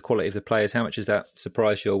Championship, the quality of the players, how much has that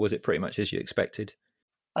surprised you, or was it pretty much as you expected?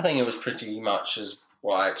 I think it was pretty much as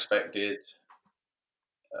what I expected.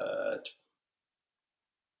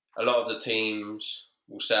 A lot of the teams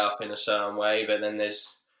will set up in a certain way, but then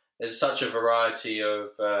there's such a variety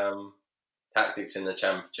of tactics in the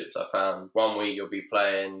Championships. I found one week you'll be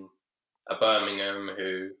playing a Birmingham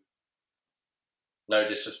who, no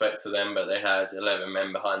disrespect to them, but they had 11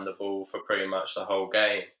 men behind the ball for pretty much the whole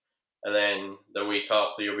game. And then the week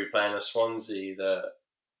after, you'll be playing a Swansea that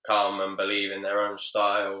come and believe in their own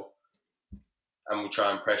style and will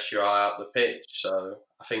try and press your eye up the pitch. So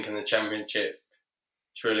I think in the Championship,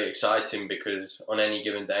 it's really exciting because on any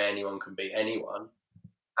given day, anyone can beat anyone.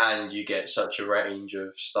 And you get such a range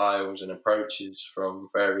of styles and approaches from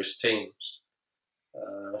various teams.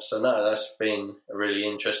 So that's been a really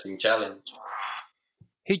interesting challenge.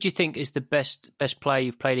 Who do you think is the best player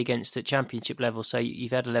you've played against at Championship level? So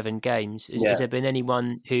you've had 11 games. Has there been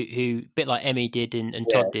anyone who a bit like Emmy did and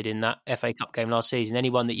Todd did in that FA Cup game last season,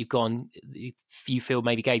 anyone that you've gone, you feel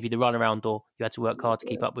maybe gave you the runaround or you had to work hard to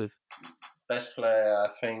keep up with? Best player, I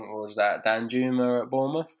think, was that Dan Juma at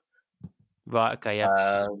Bournemouth. Right, okay,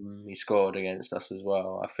 yeah. He scored against us as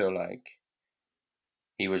well. I feel like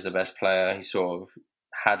he was the best player. He sort of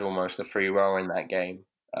had almost a free role in that game.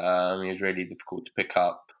 He was really difficult to pick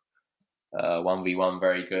up. 1v1,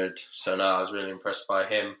 very good. So no, I was really impressed by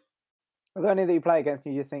him. Are there any that you play against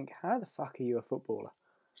and you just think, how the fuck are you a footballer?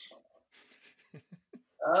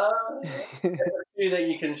 There's a few that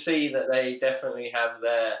you can see that they definitely have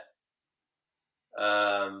their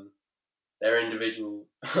individual,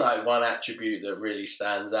 like one attribute that really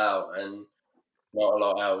stands out, and not a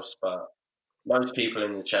lot else. But most people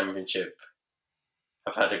in the Championship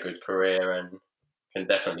have had a good career and can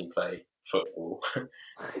definitely play football.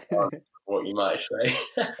 What you might say.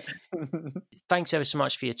 Thanks ever so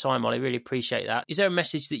much for your time, Ollie. Really appreciate that. Is there a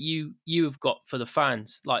message that you have got for the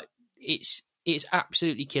fans? Like, it's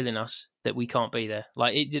absolutely killing us that we can't be there.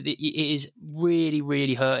 Like, it is really,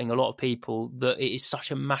 really hurting a lot of people that it is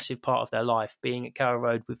such a massive part of their life, being at Carrow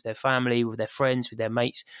Road with their family, with their friends, with their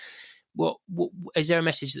mates. What is there a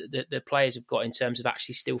message that the players have got in terms of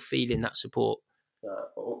actually still feeling that support?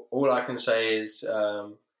 All I can say is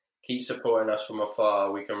keep supporting us from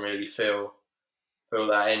afar. We can really feel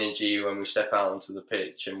that energy when we step out onto the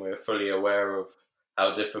pitch, and we're fully aware of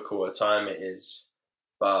how difficult a time it is.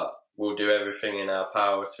 But we'll do everything in our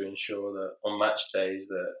power to ensure that on match days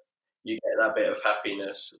that you get that bit of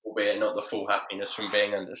happiness, albeit not the full happiness from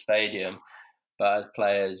being in the stadium. But as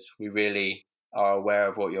players, we really are aware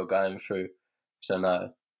of what you're going through. So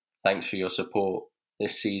no, thanks for your support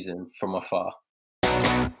this season from afar.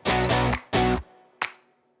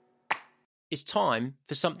 It's time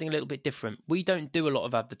for something a little bit different. We don't do a lot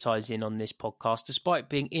of advertising on this podcast, despite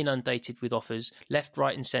being inundated with offers left,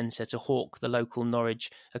 right and centre to hawk the local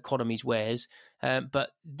Norwich economy's wares. But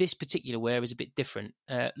this particular wear is a bit different.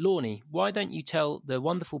 Lornie, why don't you tell the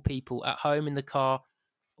wonderful people at home, in the car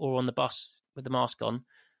or on the bus with the mask on,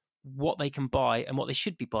 what they can buy and what they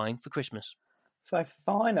should be buying for Christmas? So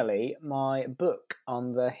finally, my book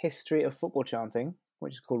on the history of football chanting,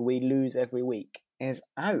 which is called We Lose Every Week, is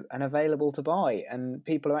out and available to buy, and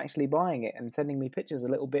people are actually buying it and sending me pictures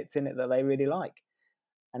of little bits in it that they really like,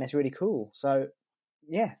 and it's really cool. So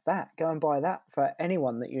yeah, go and buy that for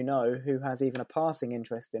anyone that you know who has even a passing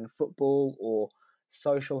interest in football or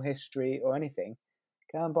social history or anything.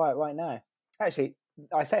 Go and buy it right now. Actually,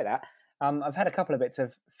 I say that I've had a couple of bits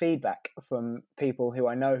of feedback from people who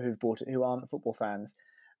I know who've bought it who aren't football fans.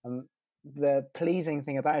 The pleasing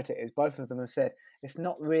thing about it is both of them have said it's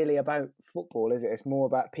not really about football, is it? It's more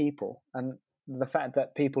about people. And the fact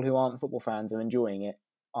that people who aren't football fans are enjoying it,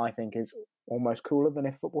 I think, is almost cooler than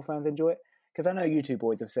if football fans enjoy it. Because I know you two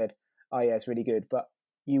boys have said, oh yeah, it's really good, but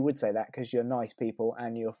you would say that because you're nice people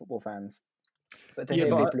and you're football fans. But I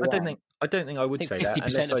don't think I would say that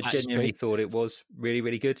unless I genuinely thought it was really,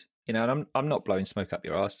 really good. You know, and I'm not blowing smoke up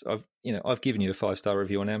your ass. I've given you a 5-star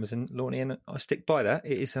review on Amazon, Lornie, and I stick by that.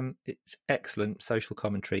 It is it's excellent social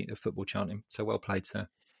commentary of football chanting. So well played, sir.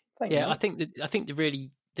 Thank you. I think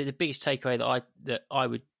the biggest takeaway that I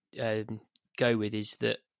would go with is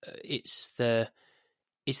that it's the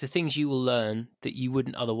things you will learn that you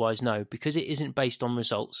wouldn't otherwise know, because it isn't based on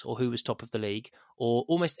results or who was top of the league or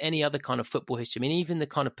almost any other kind of football history. I mean, even the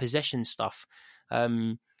kind of possession stuff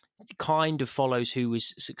kind of follows who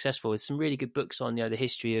was successful. With some really good books on, the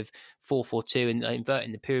history of 4-4-2 and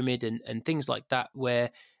inverting the pyramid and things like that,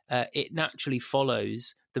 where it naturally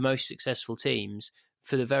follows the most successful teams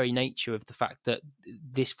for the very nature of the fact that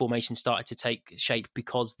this formation started to take shape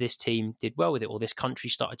because this team did well with it, or this country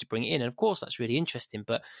started to bring it in. And of course, that's really interesting.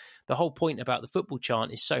 But the whole point about the football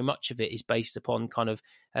chant is so much of it is based upon kind of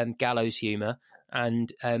gallows humour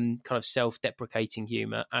and kind of self-deprecating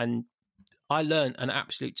humour. And I learned an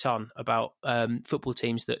absolute ton about football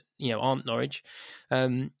teams that aren't Norwich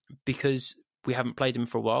because we haven't played them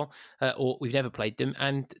for a while, or we've never played them,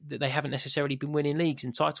 and they haven't necessarily been winning leagues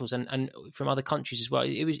and titles, and from other countries as well.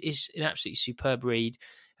 It's an absolutely superb read,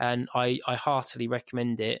 and I heartily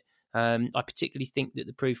recommend it. I particularly think that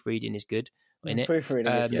the proofreading is good in it.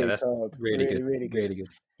 Proofreading is superb. That's really good. Really good.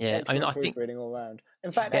 Yeah, excellent. I think proofreading all round.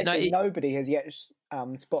 In fact, nobody has yet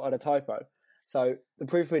spotted a typo. So the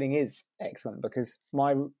proofreading is excellent because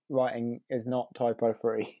my writing is not typo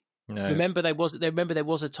free. No. Remember there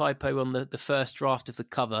was a typo on the first draft of the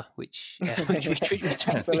cover, which we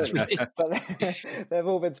did. But they've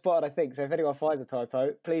all been spotted, I think. So if anyone finds a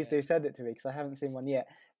typo, please do send it to me because I haven't seen one yet.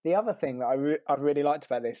 The other thing that I've really liked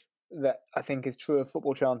about this, that I think is true of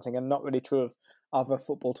football chanting and not really true of other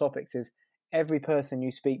football topics, is every person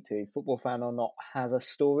you speak to, football fan or not, has a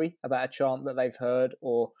story about a chant that they've heard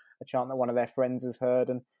or a chant that one of their friends has heard.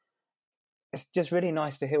 And it's just really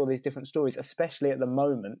nice to hear all these different stories, especially at the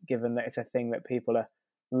moment, given that it's a thing that people are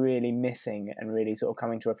really missing and really sort of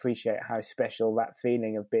coming to appreciate how special that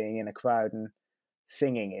feeling of being in a crowd and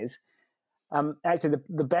singing is. Actually,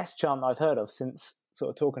 the best chant I've heard of since sort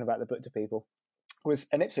of talking about the book to people was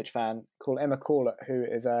an Ipswich fan called Emma Corlett, who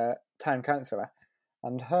is a town councillor,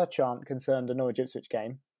 and her chant concerned a Norwich Ipswich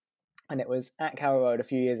game, and it was at Carrow Road a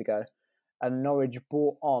few years ago, and Norwich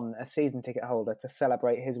brought on a season ticket holder to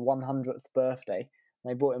celebrate his 100th birthday.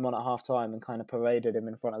 They brought him on at half-time and kind of paraded him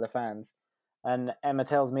in front of the fans. And Emma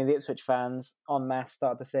tells me the Ipswich fans en masse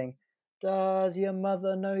start to sing, "Does your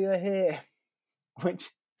mother know you're here?"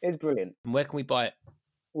 Which is brilliant. And where can we buy it?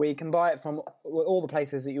 We can buy it from all the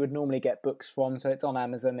places that you would normally get books from. So it's on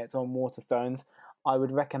Amazon, it's on Waterstones. I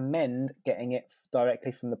would recommend getting it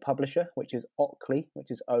directly from the publisher, which is Ockley,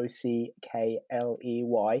 which is Ockley,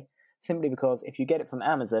 simply because if you get it from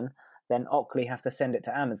Amazon, then Ockley have to send it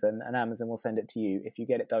to Amazon, and Amazon will send it to you. If you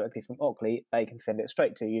get it directly from Ockley, they can send it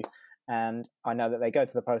straight to you. And I know that they go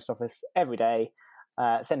to the post office every day,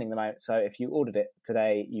 sending them out. So if you ordered it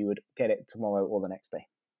today, you would get it tomorrow or the next day.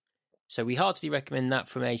 So we heartily recommend that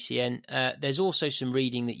from ACN. There's also some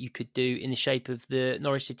reading that you could do in the shape of the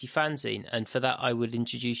Norwich City fanzine. And for that, I would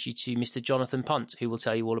introduce you to Mr. Jonathan Punt, who will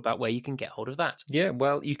tell you all about where you can get hold of that. Yeah,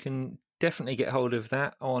 well, you can definitely get hold of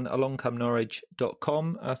that on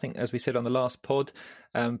alongcomenorwich.com. I think, as we said on the last pod,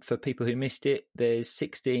 for people who missed it, there's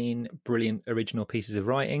 16 brilliant original pieces of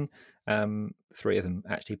writing, 3 of them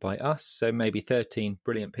actually by us, so maybe 13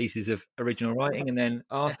 brilliant pieces of original writing, and then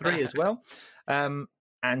our 3 as well.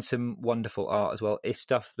 And some wonderful art as well. It's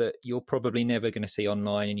stuff that you're probably never going to see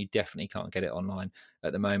online, and you definitely can't get it online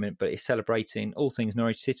at the moment. But it's celebrating all things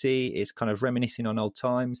Norwich City. It's kind of reminiscing on old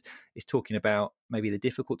times. It's talking about maybe the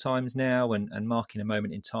difficult times now and marking a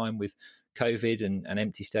moment in time with COVID and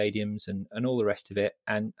empty stadiums and all the rest of it.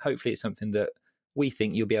 And hopefully it's something that we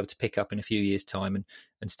think you'll be able to pick up in a few years' time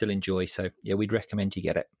and still enjoy. So, yeah, we'd recommend you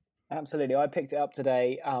get it. Absolutely. I picked it up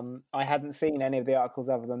today. I hadn't seen any of the articles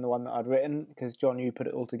other than the one that I'd written because, John, you put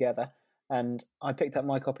it all together. And I picked up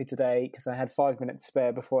my copy today because I had 5 minutes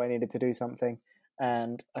spare before I needed to do something.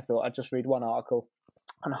 And I thought I'd just read one article.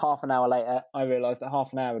 And half an hour later, I realised that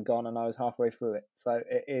half an hour had gone and I was halfway through it. So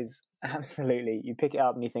it is absolutely, you pick it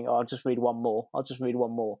up and you think, oh, I'll just read one more.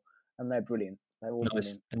 And they're brilliant. They're all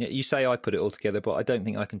brilliant. And you say I put it all together, but I don't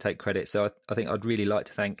think I can take credit. So I think I'd really like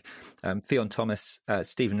to thank Theon Thomas,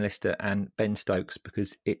 Stephen Lister and Ben Stokes,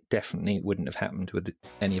 because it definitely wouldn't have happened with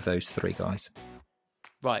any of those 3 guys.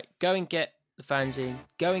 Right, go and get the fanzine,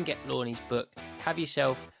 go and get Lorney's book, have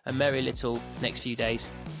yourself a merry little next few days,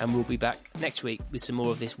 and we'll be back next week with some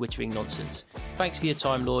more of this wittering nonsense. Thanks for your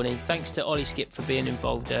time, Lorney. Thanks to Ollie Skipp for being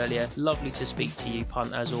involved earlier. Lovely to speak to you,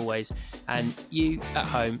 Punt, as always. And you at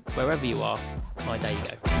home, wherever you are, my day you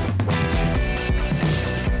go.